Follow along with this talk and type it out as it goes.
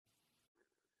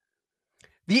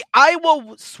The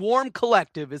Iowa Swarm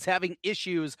Collective is having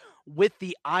issues with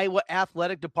the Iowa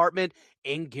Athletic Department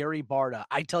and Gary Barta.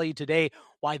 I tell you today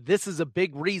why this is a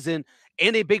big reason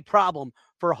and a big problem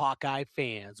for Hawkeye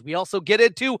fans. We also get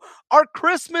into our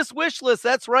Christmas wish list.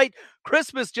 That's right,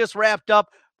 Christmas just wrapped up,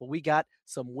 but we got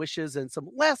some wishes and some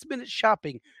last minute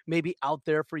shopping maybe out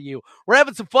there for you. We're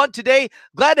having some fun today.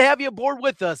 Glad to have you aboard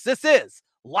with us. This is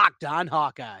Locked On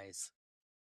Hawkeyes.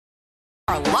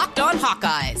 Are Locked On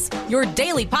Hawkeyes, your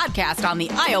daily podcast on the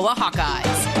Iowa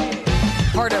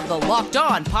Hawkeyes. Part of the Locked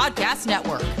On Podcast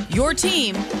Network, your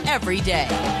team every day.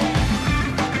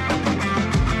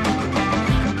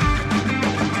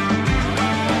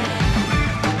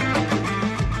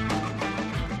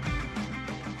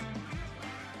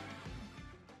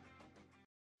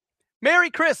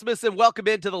 Merry Christmas and welcome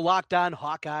into the Locked On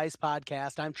Hawkeyes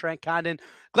podcast. I'm Trent Condon.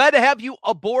 Glad to have you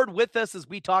aboard with us as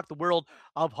we talk the world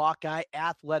of Hawkeye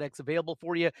athletics, available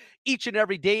for you each and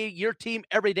every day, your team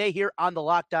every day here on the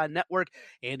Locked On Network.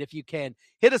 And if you can,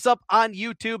 hit us up on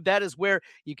YouTube. That is where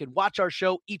you can watch our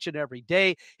show each and every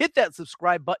day. Hit that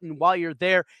subscribe button while you're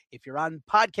there. If you're on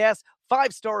podcast,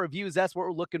 5-star reviews, that's what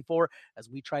we're looking for as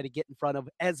we try to get in front of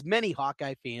as many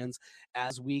Hawkeye fans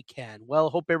as we can. Well,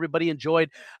 hope everybody enjoyed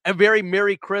a very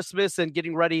Merry Christmas and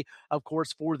getting ready, of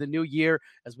course, for the new year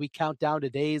as we count down to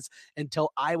days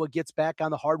until Iowa gets back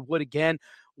on the hardwood again.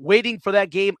 Waiting for that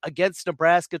game against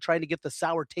Nebraska, trying to get the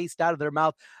sour taste out of their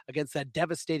mouth against that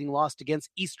devastating loss against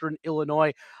Eastern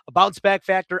Illinois. A bounce back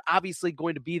factor obviously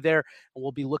going to be there, and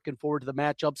we'll be looking forward to the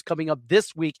matchups coming up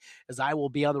this week as I will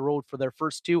be on the road for their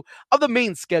first two of the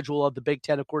main schedule of the Big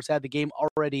Ten. Of course, had the game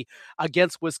already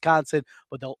against Wisconsin,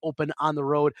 but they'll open on the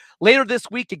road later this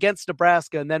week against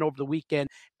Nebraska and then over the weekend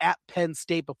at Penn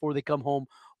State before they come home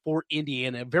for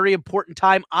Indiana. A very important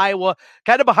time. Iowa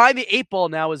kind of behind the eight ball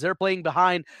now as they're playing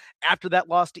behind after that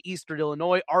loss to Eastern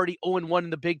Illinois, already 0-1 in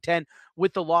the Big Ten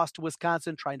with the loss to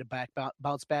Wisconsin, trying to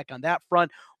bounce back on that front.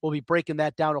 We'll be breaking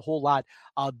that down a whole lot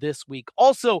this week.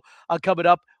 Also coming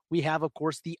up, we have, of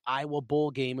course, the Iowa Bowl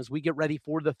game as we get ready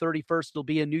for the 31st. It'll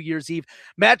be a New Year's Eve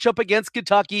matchup against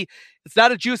Kentucky. It's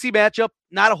not a juicy matchup,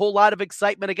 not a whole lot of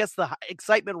excitement. I guess the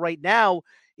excitement right now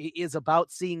is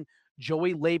about seeing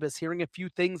Joey Labus, hearing a few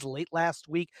things late last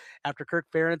week after Kirk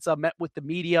Ferentz met with the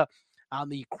media on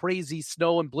the crazy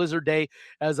snow and blizzard day,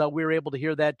 as we were able to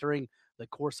hear that during the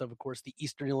course of course, the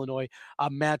Eastern Illinois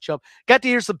matchup. Got to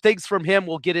hear some things from him.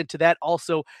 We'll get into that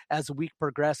also as the week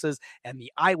progresses. And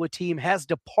the Iowa team has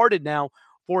departed now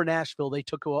for Nashville. They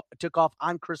took off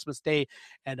on Christmas Day,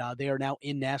 and they are now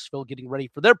in Nashville getting ready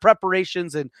for their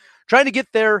preparations and trying to get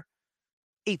their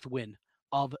 8th win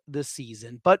of the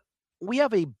season. But we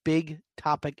have a big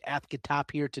topic at the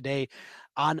top here today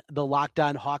on the Locked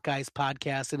On Hawkeyes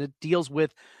podcast, and it deals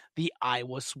with the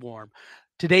Iowa Swarm.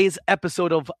 Today's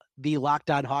episode of the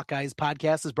Locked On Hawkeyes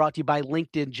podcast is brought to you by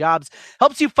LinkedIn Jobs.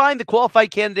 Helps you find the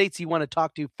qualified candidates you want to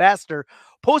talk to faster.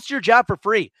 Post your job for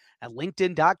free at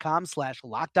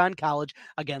linkedin.com/lockedoncollege.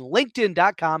 Again,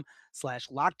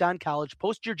 linkedin.com/lockedoncollege.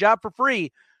 Post your job for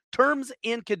free. Terms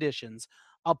and conditions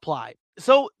apply.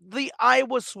 So the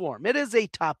Iowa Swarm, it is a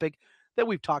topic that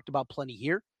we've talked about plenty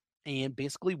here, and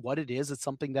basically what it is, it's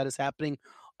something that is happening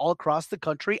all across the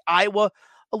country. Iowa,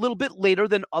 a little bit later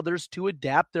than others to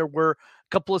adapt. There were a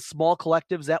couple of small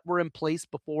collectives that were in place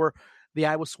before the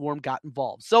Iowa Swarm got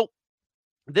involved. So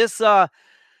this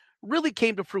really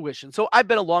came to fruition. So I've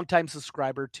been a longtime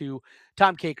subscriber to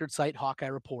Tom Kakert's site, Hawkeye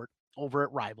Report, over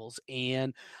at Rivals.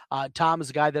 And Tom is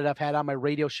a guy that I've had on my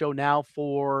radio show now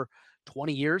for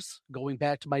 20 years, going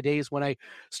back to my days when I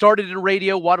started in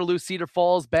radio, Waterloo, Cedar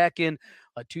Falls, back in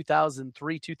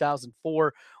 2003,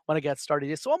 2004, when I got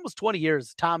started. So almost 20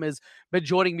 years, Tom has been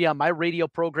joining me on my radio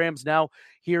programs now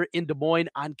here in Des Moines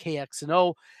on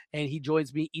KXNO, and he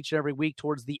joins me each and every week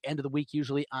towards the end of the week,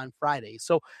 usually on Fridays.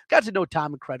 So got to know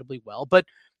Tom incredibly well, but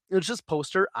it was just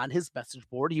poster on his message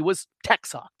board. He was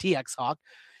TX Hawk,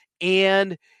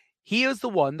 and he is the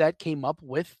one that came up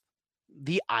with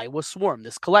the Iowa Swarm,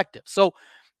 this collective. So,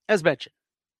 as mentioned,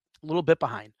 a little bit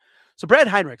behind. So, Brad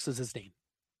Heinrichs is his name.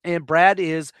 And Brad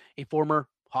is a former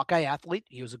Hawkeye athlete.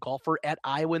 He was a golfer at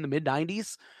Iowa in the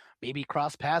mid-90s. Maybe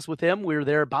crossed paths with him. We were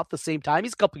there about the same time.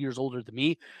 He's a couple years older than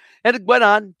me. And it went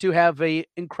on to have a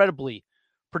incredibly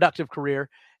productive career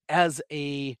as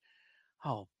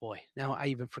oh boy, now I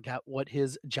even forgot what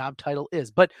his job title is.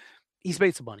 But he's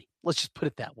made some money. Let's just put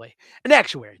it that way. An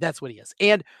actuary, that's what he is.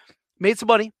 And made some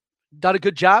money. Done a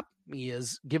good job. He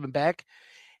is giving back.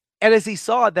 And as he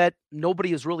saw that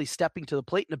nobody is really stepping to the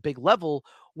plate in a big level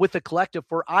with the collective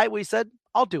for Iowa, he said,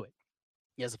 I'll do it.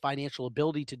 He has the financial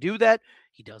ability to do that.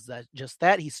 He does that, just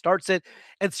that. He starts it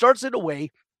in a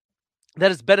way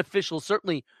that is beneficial,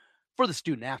 certainly for the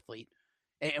student athlete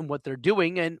and what they're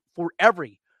doing, and for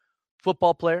every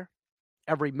football player,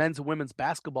 every men's and women's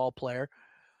basketball player.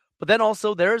 But then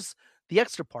also there's the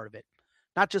extra part of it,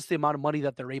 not just the amount of money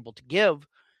that they're able to give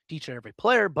to each and every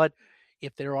player, but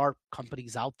if there are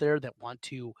companies out there that want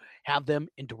to have them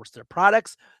endorse their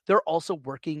products, they're also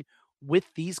working with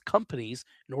these companies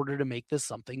in order to make this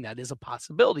something that is a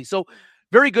possibility. So,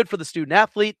 very good for the student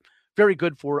athlete, very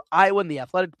good for Iowa and the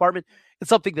athletic department. It's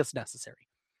something that's necessary.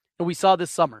 And we saw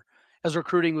this summer as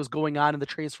recruiting was going on in the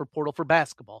transfer portal for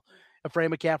basketball. And Fran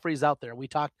McCaffrey is out there. We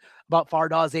talked about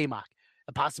Fardaws Amok,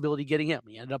 a possibility getting him.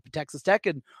 He ended up at Texas Tech,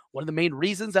 and one of the main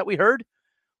reasons that we heard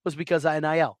was because of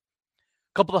NIL.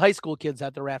 A couple of high school kids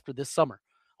that they're after this summer.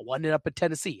 One ended up at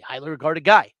Tennessee, highly regarded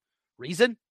guy.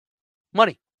 Reason?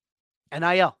 Money.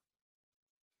 NIL.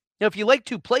 Now, if you like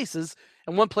two places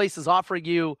and one place is offering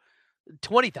you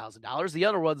 $20,000, the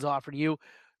other one's offering you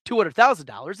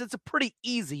 $200,000, it's a pretty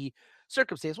easy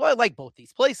circumstance. Well, I like both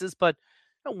these places, but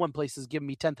one place is giving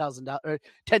me $10,000,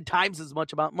 10 times as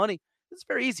much amount of money. It's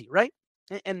very easy, right?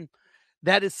 And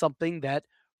that is something that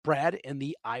Brad and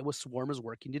the Iowa Swarm is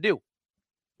working to do.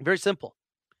 Very simple.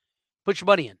 Put your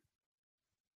money in.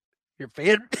 Your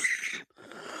fan.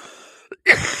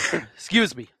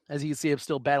 Excuse me. As you can see, I'm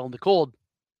still battling the cold.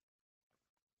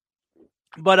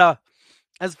 But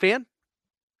as a fan,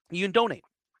 you can donate.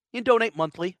 You can donate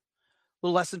monthly, a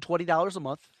little less than $20 a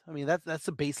month. I mean, that's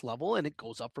the base level, and it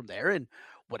goes up from there. And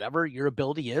whatever your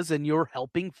ability is, and you're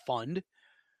helping fund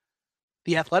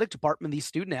the athletic department, these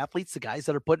student athletes, the guys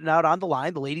that are putting it out on the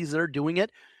line, the ladies that are doing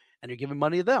it, and you're giving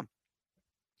money to them.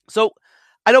 So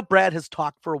I know Brad has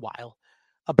talked for a while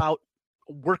about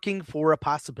working for a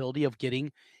possibility of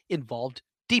getting involved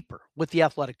deeper with the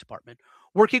athletic department,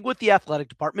 working with the athletic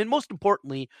department, most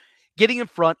importantly, getting in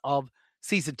front of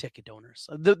season ticket donors,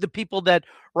 the people that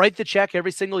write the check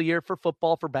every single year for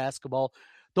football, for basketball.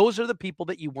 Those are the people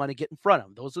that you want to get in front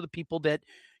of. Those are the people that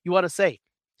you want to say,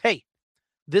 hey,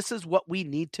 this is what we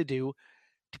need to do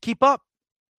to keep up.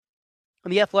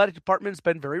 And the athletic department has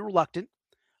been very reluctant.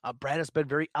 Brad has been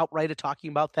very outright at talking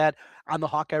about that on the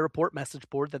Hawkeye Report message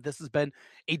board, that this has been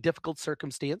a difficult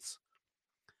circumstance.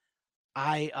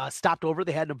 I stopped over.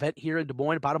 They had an event here in Des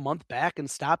Moines about a month back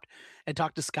and stopped and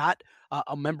talked to Scott,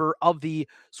 a member of the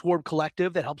Swarm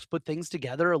Collective that helps put things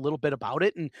together, a little bit about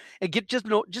it, and get just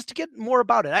to get more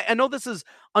about it. I know this is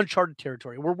uncharted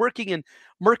territory. We're working in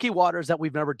murky waters that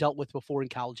we've never dealt with before in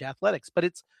college athletics, but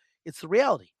it's the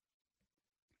reality.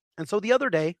 And so the other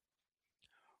day,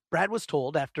 Brad was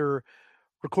told, after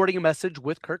recording a message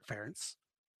with Kirk Ferentz,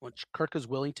 which Kirk is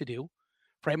willing to do,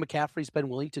 Fran McCaffrey's been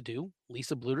willing to do,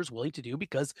 Lisa Bluter's willing to do,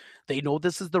 because they know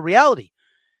this is the reality,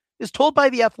 is told by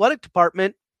the athletic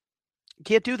department, you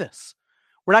can't do this.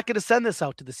 We're not going to send this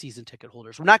out to the season ticket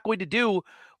holders. We're not going to do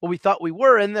what we thought we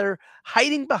were, and they're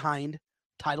hiding behind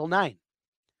Title IX.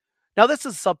 Now, this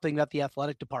is something that the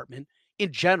athletic department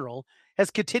in general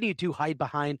has continued to hide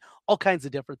behind all kinds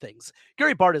of different things.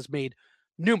 Gary Bart has made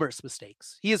numerous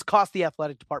mistakes. He has cost the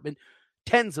athletic department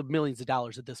tens of millions of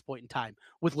dollars at this point in time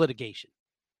with litigation.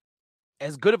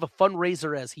 As good of a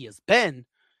fundraiser as he has been,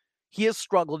 he has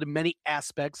struggled in many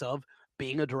aspects of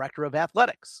being a director of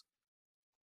athletics.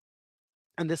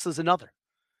 And this is another.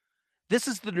 This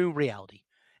is the new reality.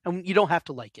 And you don't have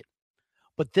to like it.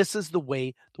 But this is the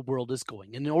way the world is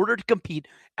going. And in order to compete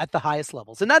at the highest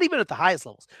levels, and not even at the highest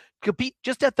levels, compete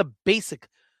just at the basic,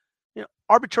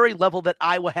 arbitrary level that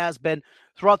Iowa has been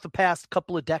throughout the past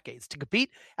couple of decades, to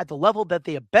compete at the level that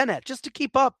they have been at, just to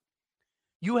keep up,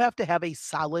 you have to have a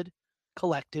solid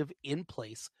collective in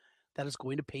place that is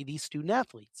going to pay these student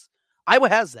athletes. Iowa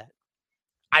has that.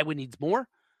 Iowa needs more.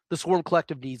 The Swarm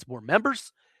Collective needs more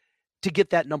members to get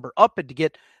that number up and to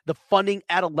get the funding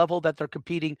at a level that they're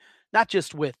competing not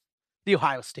just with the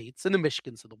Ohio States and the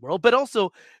Michigans of the world, but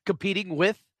also competing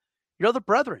with your other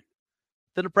brethren,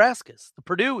 the Nebraskas, the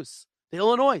Purdues, the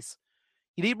Illinois.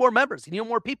 You need more members. You need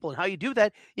more people. And how you do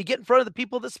that, you get in front of the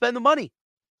people that spend the money.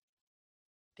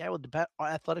 The Iowa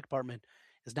Athletic Department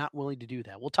is not willing to do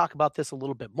that. We'll talk about this a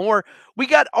little bit more. We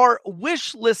got our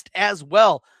wish list as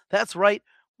well. That's right.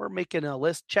 We're making a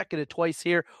list, checking it twice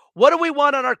here. What do we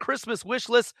want on our Christmas wish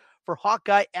list for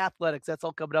Hawkeye Athletics? That's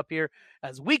all coming up here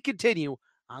as we continue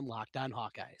on Locked On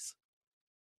Hawkeyes.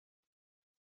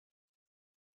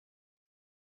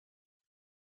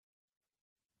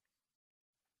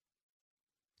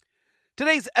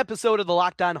 Today's episode of the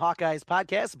Locked On Hawkeyes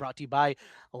podcast is brought to you by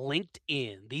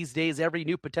LinkedIn. These days, every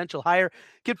new potential hire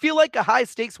can feel like a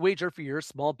high-stakes wager for your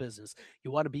small business.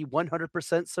 You want to be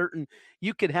 100% certain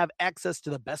you can have access to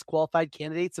the best qualified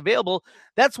candidates available.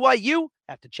 That's why you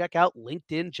have to check out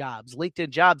LinkedIn Jobs.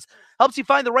 LinkedIn Jobs helps you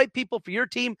find the right people for your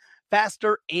team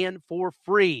faster and for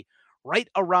free. Right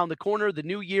around the corner, the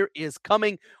new year is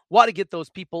coming. Want to get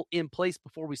those people in place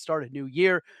before we start a new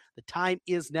year. The time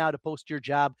is now to post your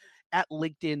job at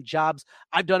LinkedIn Jobs.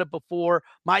 I've done it before.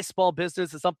 My small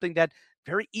business is something that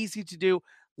very easy to do,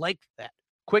 like that.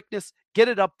 Quickness, get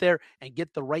it up there and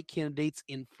get the right candidates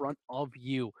in front of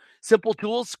you. Simple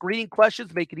tools, screening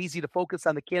questions make it easy to focus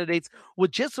on the candidates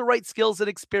with just the right skills and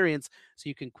experience so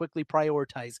you can quickly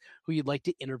prioritize who you'd like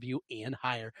to interview and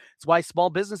hire. It's why small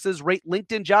businesses rate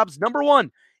LinkedIn Jobs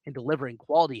 #1 in delivering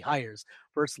quality hires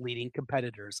versus leading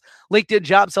competitors. LinkedIn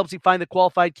Jobs helps you find the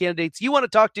qualified candidates you want to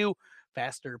talk to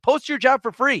faster. Post your job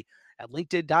for free at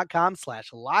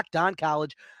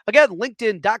linkedin.com/lockedoncollege. Again,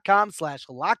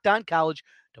 linkedin.com/lockedoncollege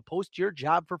to post your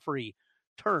job for free.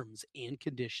 Terms and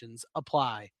conditions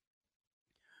apply.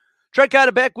 Trent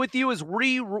Condon back with you as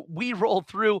we roll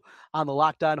through on the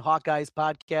Locked On Hawkeyes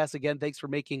podcast. Again, thanks for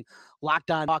making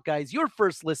Locked On Hawkeyes your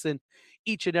first listen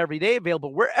each and every day,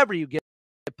 available wherever you get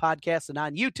podcasts and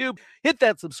on YouTube. Hit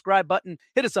that subscribe button.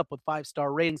 Hit us up with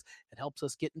 5-star ratings. It helps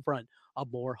us get in front of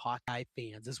more Hawkeye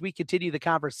fans as we continue the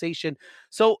conversation.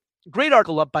 So, great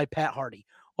article up by Pat Hardy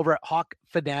over at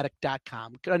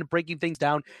hawkfanatic.com, kind of breaking things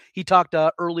down. He talked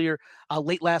earlier,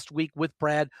 late last week with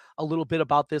Brad, a little bit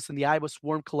about this in the Iowa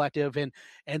Swarm Collective and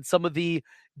some of the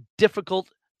difficult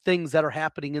things that are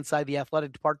happening inside the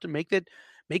athletic department to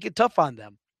make it tough on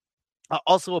them.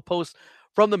 Also a post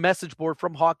from the message board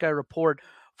from Hawkeye Report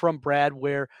from Brad,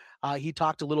 where he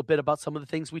talked a little bit about some of the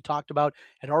things we talked about,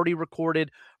 had already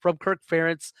recorded from Kirk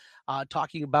Ferentz,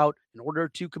 talking about in order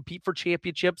to compete for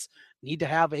championships, need to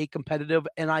have a competitive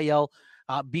NIL,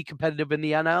 be competitive in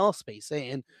the NIL space,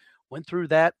 and went through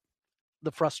that.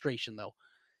 The frustration, though,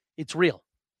 it's real.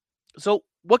 So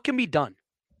what can be done?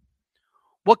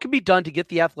 What can be done to get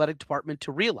the athletic department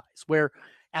to realize where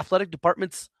athletic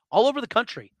departments all over the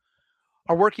country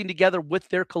are working together with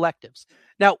their collectives?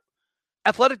 Now,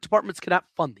 athletic departments cannot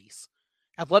fund these.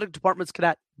 Athletic departments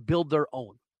cannot build their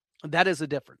own. And that is a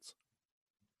difference.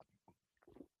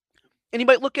 And you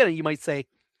might look at it, you might say,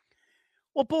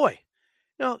 well, boy,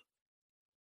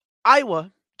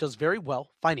 Iowa does very well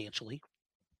financially.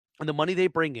 And the money they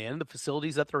bring in, the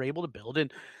facilities that they're able to build,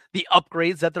 and the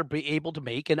upgrades that they're able to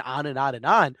make, and on and on and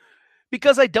on,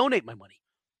 because I donate my money.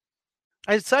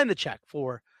 I sign the check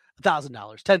for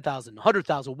 $1,000, $10,000,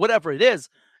 $100,000, whatever it is.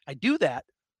 I do that.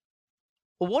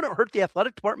 Well, won't it hurt the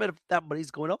athletic department if that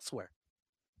money's going elsewhere?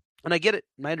 And I get it,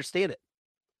 and I understand it.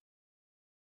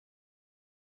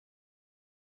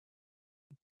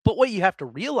 But what you have to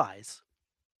realize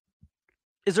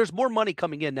is there's more money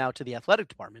coming in now to the athletic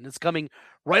department. It's coming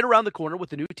right around the corner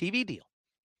with the new TV deal.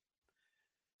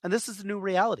 And this is the new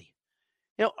reality.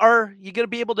 Are you going to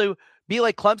be able to be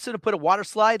like Clemson and put a water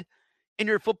slide in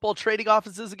your football trading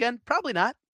offices again? Probably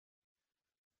not.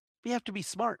 But you have to be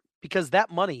smart, because that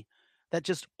money, that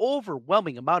just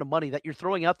overwhelming amount of money that you're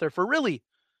throwing out there for really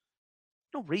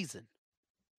no reason,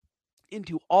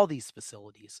 into all these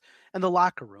facilities and the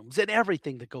locker rooms and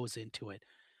everything that goes into it.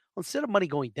 Well, instead of money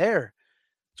going there,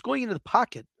 it's going into the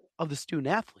pocket of the student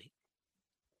athlete.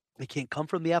 It can't come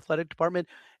from the athletic department.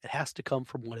 It has to come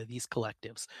from one of these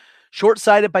collectives.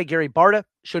 Short-sighted by Gary Barta.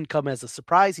 Shouldn't come as a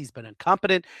surprise. He's been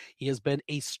incompetent. He has been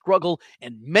a struggle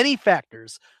in many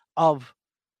factors of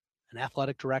an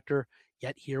athletic director.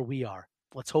 Yet here we are.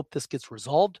 Let's hope this gets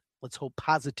resolved. Let's hope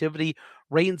positivity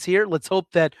reigns here. Let's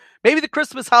hope that maybe the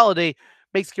Christmas holiday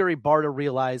makes Gary Barta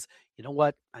realize, you know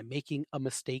what, I'm making a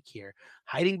mistake here.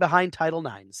 Hiding behind Title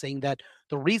IX, saying that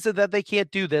the reason that they can't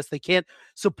do this, they can't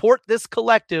support this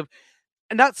collective,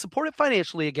 and not support it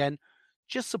financially again,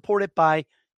 just support it by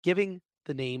giving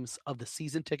the names of the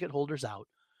season ticket holders out,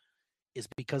 is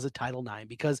because of Title IX.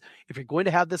 Because if you're going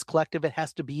to have this collective, it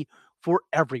has to be for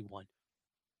everyone.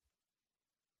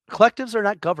 Collectives are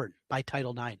not governed by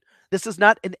Title IX. This is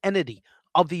not an entity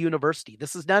of the university.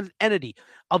 This is not an entity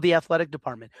of the athletic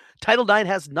department. Title IX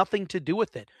has nothing to do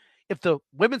with it. If the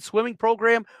women's swimming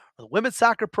program or the women's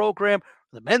soccer program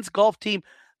or the men's golf team,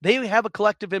 they have a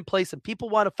collective in place and people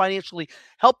want to financially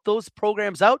help those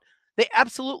programs out, they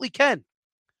absolutely can.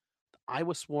 The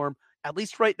Iowa Swarm, at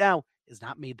least right now, is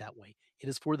not made that way. It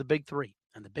is for the big three.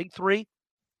 And the big three,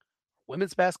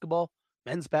 women's basketball,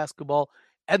 men's basketball,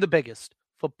 and the biggest,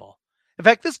 football. In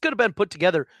fact, this could have been put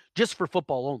together just for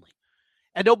football only.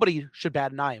 And nobody should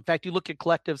bat an eye. In fact, you look at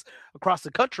collectives across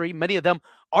the country, many of them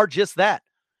are just that.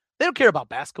 They don't care about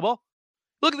basketball.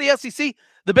 Look at the SEC,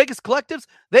 the biggest collectives,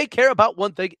 they care about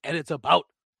one thing, and it's about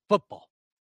football.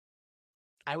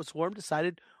 Iowa Swarm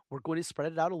decided we're going to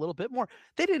spread it out a little bit more.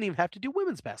 They didn't even have to do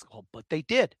women's basketball, but they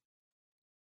did.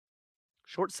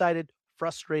 Short-sighted,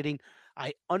 frustrating.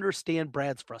 I understand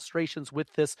Brad's frustrations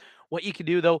with this. What you can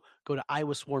do, though, go to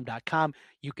iowaswarm.com.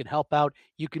 You can help out.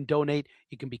 You can donate.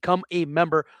 You can become a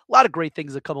member. A lot of great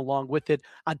things that come along with it,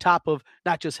 on top of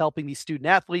not just helping these student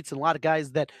athletes and a lot of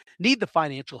guys that need the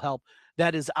financial help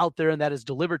that is out there and that is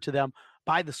delivered to them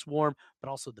by the Swarm, but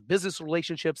also the business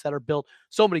relationships that are built.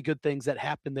 So many good things that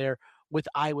happen there with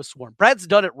Iowa Swarm. Brad's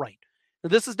done it right. Now,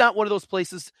 this is not one of those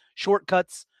places,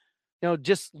 shortcuts,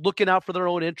 just looking out for their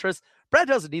own interests. Brad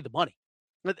doesn't need the money.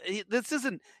 This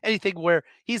isn't anything where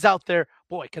he's out there,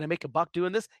 boy, can I make a buck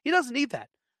doing this? He doesn't need that.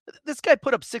 This guy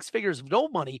put up 6 figures of no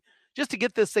money just to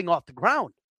get this thing off the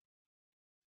ground.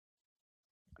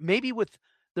 Maybe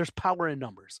there's power in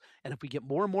numbers. And if we get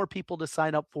more and more people to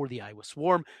sign up for the Iowa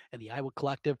Swarm and the Iowa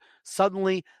Collective,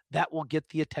 suddenly that will get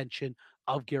the attention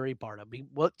of Gary Barta. I mean,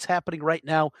 what's happening right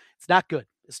now, it's not good.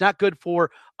 It's not good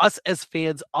for us as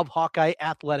fans of Hawkeye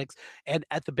athletics and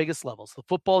at the biggest levels, the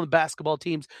football and basketball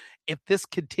teams. If this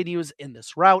continues in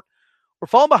this route, we're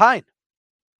falling behind.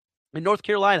 In North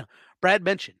Carolina, Brad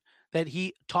mentioned that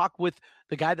he talked with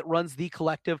the guy that runs the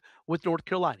collective with North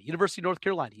Carolina, University of North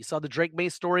Carolina. You saw the Drake May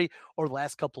story over the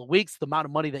last couple of weeks, the amount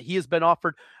of money that he has been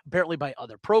offered apparently by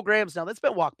other programs. Now, that's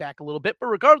been walked back a little bit, but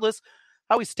regardless,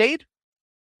 how he stayed,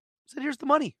 said, here's the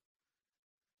money.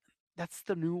 That's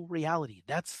the new reality.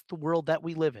 That's the world that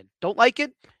we live in. Don't like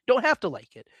it? Don't have to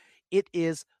like it. It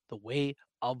is the way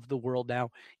of the world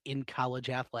now in college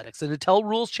athletics. And until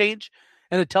rules change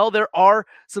and until there are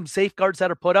some safeguards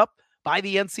that are put up by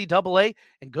the NCAA,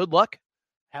 and good luck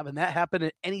having that happen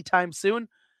at any time soon,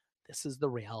 this is the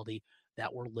reality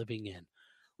that we're living in.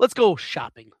 Let's go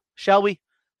shopping, shall we?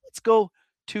 Let's go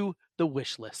to the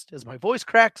wish list. As my voice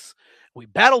cracks, we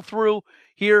battle through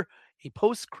here a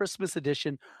post-Christmas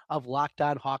edition of Locked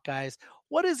On Hawkeyes.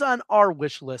 What is on our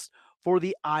wish list for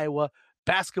the Iowa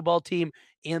basketball team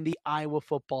and the Iowa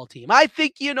football team? I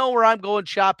think you know where I'm going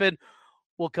shopping.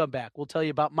 We'll come back. We'll tell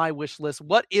you about my wish list.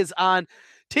 What is on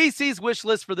TC's wish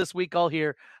list for this week all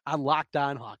here on Locked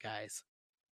On Hawkeyes.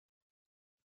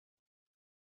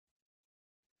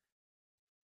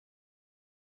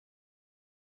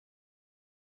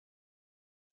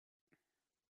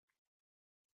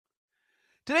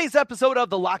 Today's episode of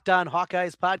the Locked On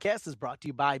Hawkeyes podcast is brought to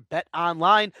you by Bet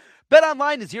Online. Bet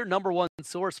Online is your number one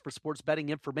source for sports betting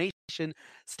information,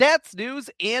 stats, news,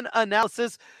 and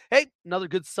analysis. Hey, another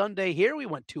good Sunday here. We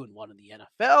went 2-1 in the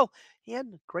NFL,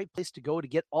 and a great place to go to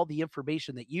get all the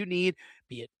information that you need,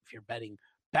 be it if you're betting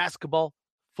basketball,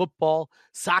 football,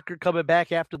 soccer coming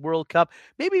back after the World Cup,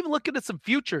 maybe even looking at some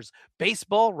futures,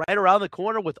 baseball right around the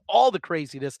corner with all the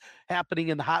craziness happening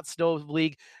in the Hot Stove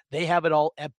League. They have it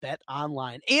all at Bet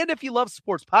Online. And if you love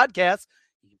sports podcasts,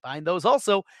 you can find those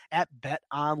also at Bet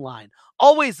Online.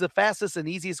 Always the fastest and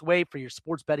easiest way for your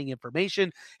sports betting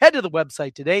information. Head to the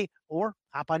website today or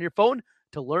hop on your phone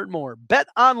to learn more. Bet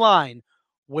Online,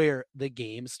 where the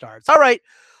game starts. All right,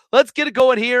 let's get it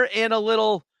going here in a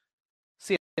little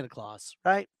Santa Claus,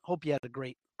 right? Hope you had a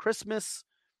great Christmas.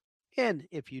 And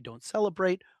if you don't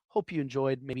celebrate, hope you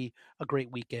enjoyed maybe a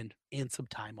great weekend and some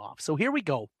time off. So here we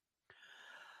go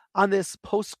on this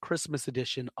post-Christmas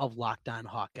edition of Locked On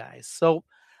Hawkeyes. So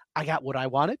I got what I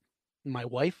wanted. My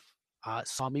wife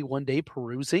saw me one day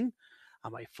perusing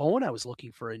on my phone. I was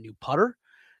looking for a new putter.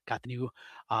 Got the new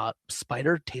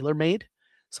Spider TaylorMade,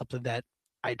 something that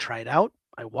I tried out,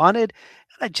 I wanted,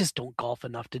 and I just don't golf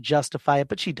enough to justify it,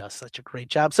 but she does such a great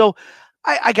job. So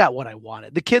I got what I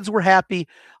wanted. The kids were happy,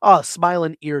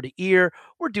 smiling ear to ear.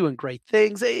 We're doing great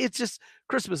things. It's just,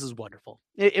 Christmas is wonderful.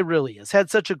 It really is. Had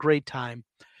such a great time.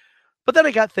 But then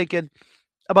I got thinking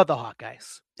about the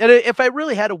Hawkeyes. And if I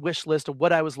really had a wish list of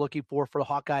what I was looking for the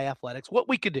Hawkeye athletics, what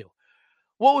we could do,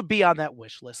 what would be on that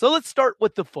wish list? So let's start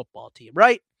with the football team,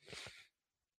 right?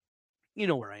 You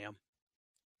know where I am.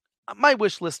 My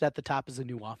wish list at the top is a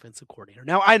new offensive coordinator.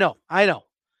 Now, I know.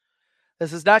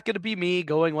 This is not going to be me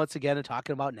going once again and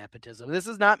talking about nepotism. This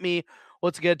is not me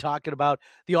once again talking about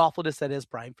the awfulness that is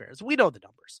Brian Ferentz. We know the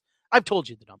numbers. I've told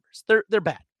you the numbers. They're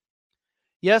bad.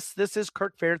 Yes, this is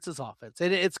Kirk Ferentz's offense,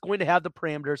 and it's going to have the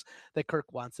parameters that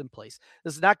Kirk wants in place.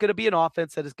 This is not going to be an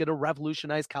offense that is going to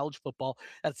revolutionize college football.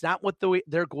 That's not what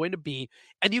they're going to be,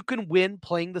 and you can win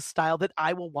playing the style that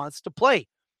Iowa wants to play.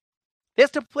 They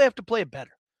have to play it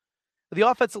better. The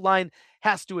offensive line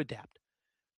has to adapt.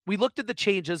 We looked at the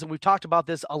changes, and we've talked about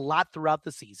this a lot throughout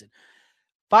the season.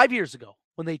 5 years ago,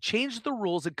 when they changed the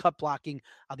rules in cut blocking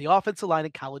on the offensive line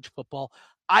in college football,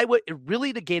 it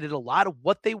really negated a lot of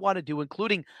what they want to do,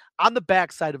 including on the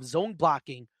backside of zone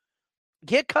blocking. You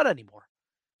can't cut anymore.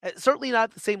 Certainly not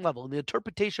at the same level. And the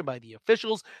interpretation by the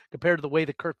officials compared to the way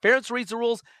that Kirk Ferentz reads the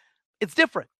rules, it's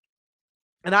different.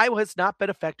 And Iowa has not been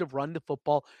effective running the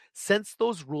football since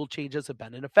those rule changes have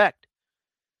been in effect.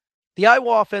 The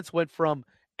Iowa offense went from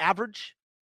average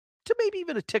to maybe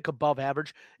even a tick above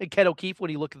average in Ken O'Keefe when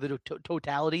you look at the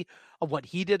totality of what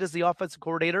he did as the offensive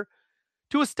coordinator,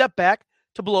 to a step back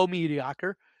to below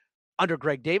mediocre under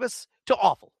Greg Davis to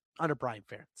awful under Brian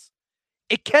Ferentz.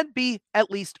 It can be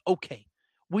at least okay.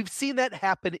 We've seen that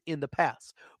happen in the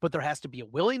past, but there has to be a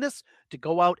willingness to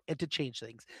go out and to change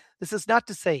things. This is not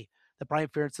to say that Brian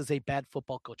Ferentz is a bad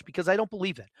football coach, because I don't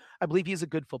believe that. I believe he's a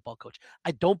good football coach.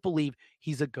 I don't believe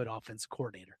he's a good offensive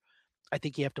coordinator. I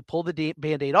think you have to pull the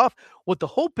Band-Aid off. What the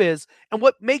hope is and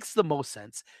what makes the most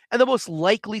sense and the most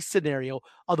likely scenario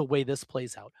of the way this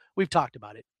plays out. We've talked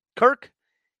about it. Kirk,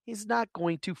 he's not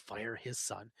going to fire his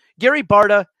son. Gary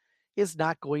Barta is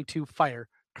not going to fire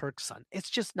Kirk's son. It's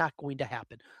just not going to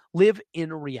happen. Live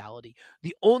in reality.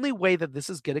 The only way that this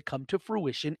is going to come to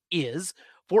fruition is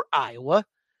for Iowa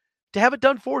to have it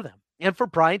done for them and for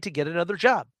Brian to get another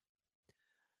job.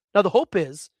 Now, the hope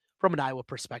is, from an Iowa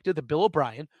perspective, that Bill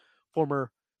O'Brien,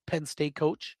 former Penn State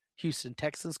coach, Houston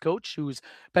Texans coach, who's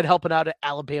been helping out at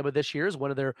Alabama this year as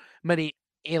one of their many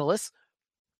analysts,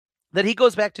 that he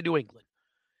goes back to New England.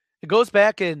 It goes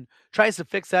back and tries to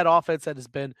fix that offense that has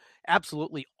been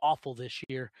absolutely awful this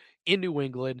year in New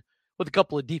England, with a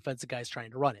couple of defensive guys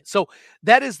trying to run it. So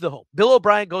that is the hope. Bill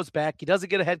O'Brien goes back. He doesn't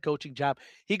get a head coaching job.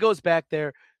 He goes back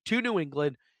there to New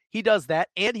England. He does that,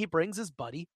 and he brings his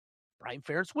buddy, Brian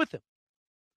Ferentz, with him.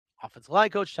 Offensive line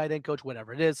coach, tight end coach,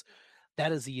 whatever it is.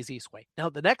 That is the easiest way. Now,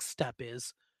 the next step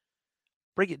is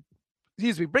bringing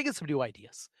some new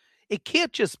ideas. It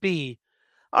can't just be,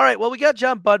 all right, well, we got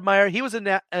John Budmeyer. He was an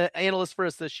analyst for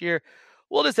us this year.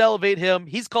 We'll just elevate him.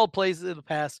 He's called plays in the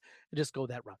past and just go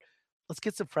that route. Let's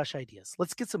get some fresh ideas.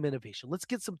 Let's get some innovation. Let's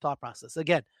get some thought process.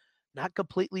 Again, not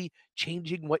completely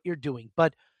changing what you're doing,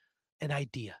 but an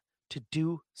idea to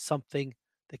do something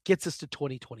that gets us to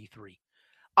 2023.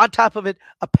 On top of it,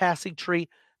 a passing tree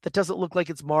that doesn't look like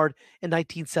it's marred in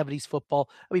 1970s football.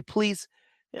 I mean, please,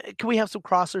 can we have some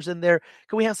crossers in there?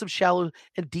 Can we have some shallow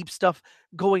and deep stuff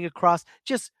going across?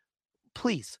 Just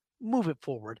please move it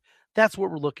forward. That's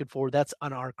what we're looking for. That's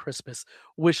on our Christmas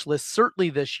wish list, certainly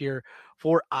this year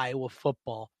for Iowa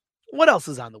football. What else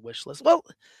is on the wish list? Well,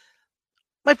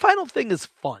 my final thing is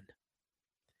fun.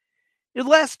 In the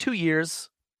last 2 years,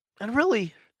 and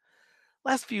really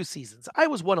last few seasons,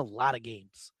 Iowa's won a lot of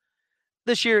games.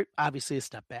 This year, obviously a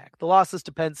step back. The losses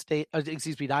to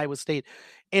to Iowa State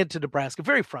and to Nebraska,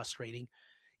 very frustrating.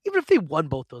 Even if they won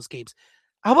both those games,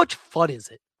 how much fun is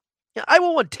it? Yeah,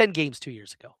 Iowa won 10 games 2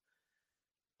 years ago.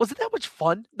 Was it that much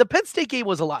fun? The Penn State game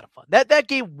was a lot of fun. That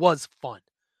game was fun.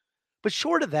 But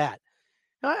short of that,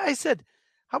 I said,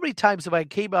 how many times have I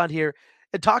came on here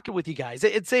and talking with you guys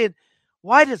and saying,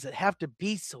 why does it have to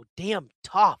be so damn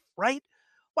tough, right?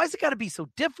 Why has it got to be so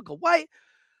difficult? Why?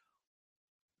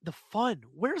 The fun.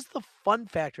 Where's the fun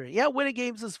factor? Yeah, winning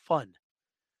games is fun.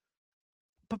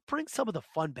 But bring some of the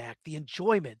fun back, the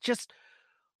enjoyment, just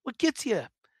what gets you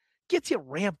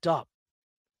ramped up.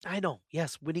 I know,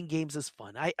 yes, winning games is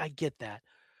fun. I get that.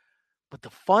 But the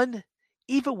fun,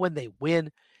 even when they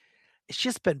win, it's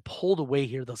just been pulled away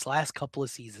here those last couple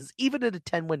of seasons, even in a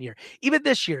 10-win year. Even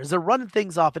this year, as they're running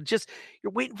things off and just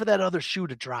you're waiting for that other shoe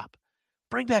to drop.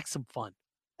 Bring back some fun.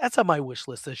 That's on my wish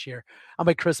list this year, on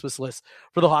my Christmas list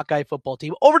for the Hawkeye football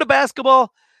team. Over to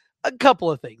basketball, a couple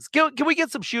of things. Can we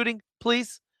get some shooting,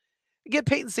 please? Get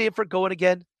Peyton Sandfort going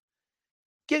again.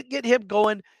 Get him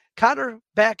going. Connor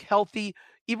back healthy,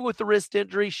 even with the wrist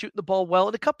injury, shooting the ball well,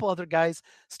 and a couple other guys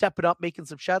stepping up, making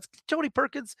some shots. Tony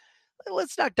Perkins,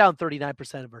 let's knock down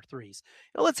 39% of our threes.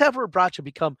 Let's have Rebraca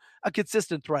become a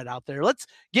consistent threat out there. Let's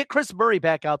get Chris Murray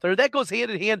back out there. That goes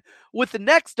hand in hand with the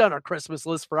next on our Christmas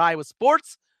list for Iowa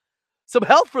sports. Some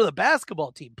help for the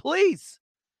basketball team, please.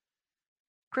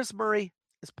 Chris Murray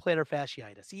is plantar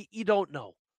fasciitis. You don't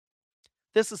know.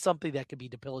 This is something that could be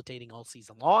debilitating all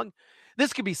season long.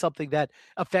 This could be something that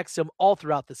affects him all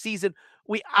throughout the season.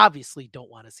 We obviously don't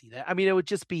want to see that. I mean, it would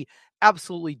just be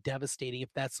absolutely devastating if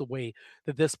that's the way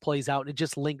that this plays out and it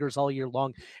just lingers all year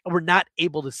long and we're not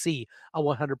able to see a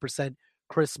 100%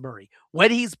 Chris Murray. When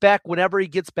he's back, whenever he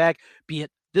gets back, be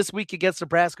it this week against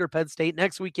Nebraska or Penn State,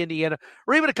 next week Indiana,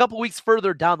 or even a couple weeks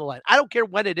further down the line. I don't care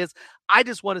when it is. I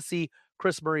just want to see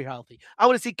Chris Murray healthy. I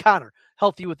want to see Connor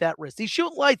healthy with that wrist. He's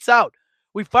shooting lights out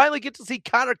We finally get to see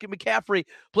Connor McCaffrey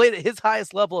playing at his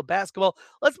highest level of basketball.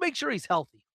 Let's make sure he's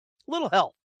healthy. A little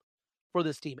health for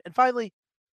this team. And finally,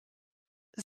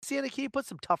 Sienna, can you put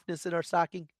some toughness in our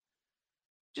stocking?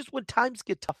 Just when times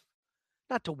get tough,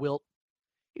 not to wilt.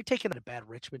 You're taking on a bad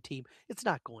Richmond team. It's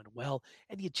not going well,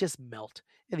 and you just melt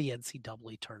in the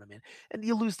NCAA tournament. And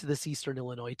you lose to this Eastern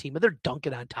Illinois team, and they're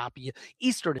dunking on top of you.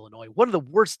 Eastern Illinois, one of the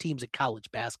worst teams in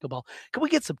college basketball. Can we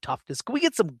get some toughness? Can we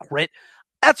get some grit?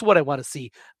 That's what I want to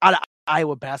see out of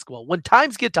Iowa basketball. When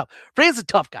times get tough, Fran's a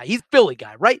tough guy. He's a Philly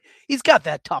guy, right? He's got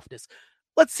that toughness.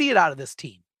 Let's see it out of this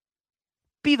team.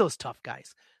 Be those tough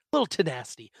guys. A little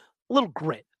tenacity, a little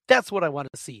grit. That's what I want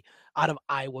to see out of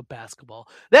Iowa basketball.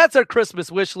 That's our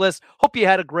Christmas wish list. Hope you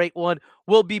had a great one.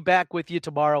 We'll be back with you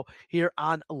tomorrow here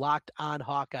on Locked On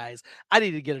Hawkeyes. I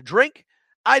need to get a drink.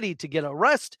 I need to get a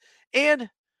rest. And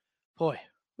boy,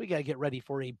 we got to get ready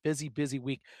for a busy, busy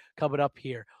week coming up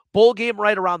here. Bowl game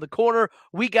right around the corner.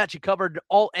 We got you covered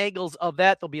all angles of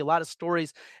that. There'll be a lot of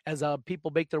stories as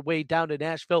people make their way down to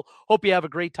Nashville. Hope you have a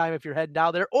great time if you're heading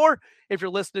down there, or if you're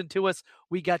listening to us,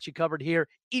 we got you covered here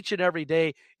each and every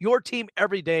day. Your team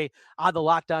every day on the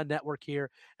Locked On Network here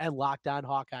and Locked On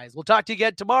Hawkeyes. We'll talk to you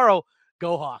again tomorrow.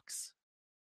 Go Hawks.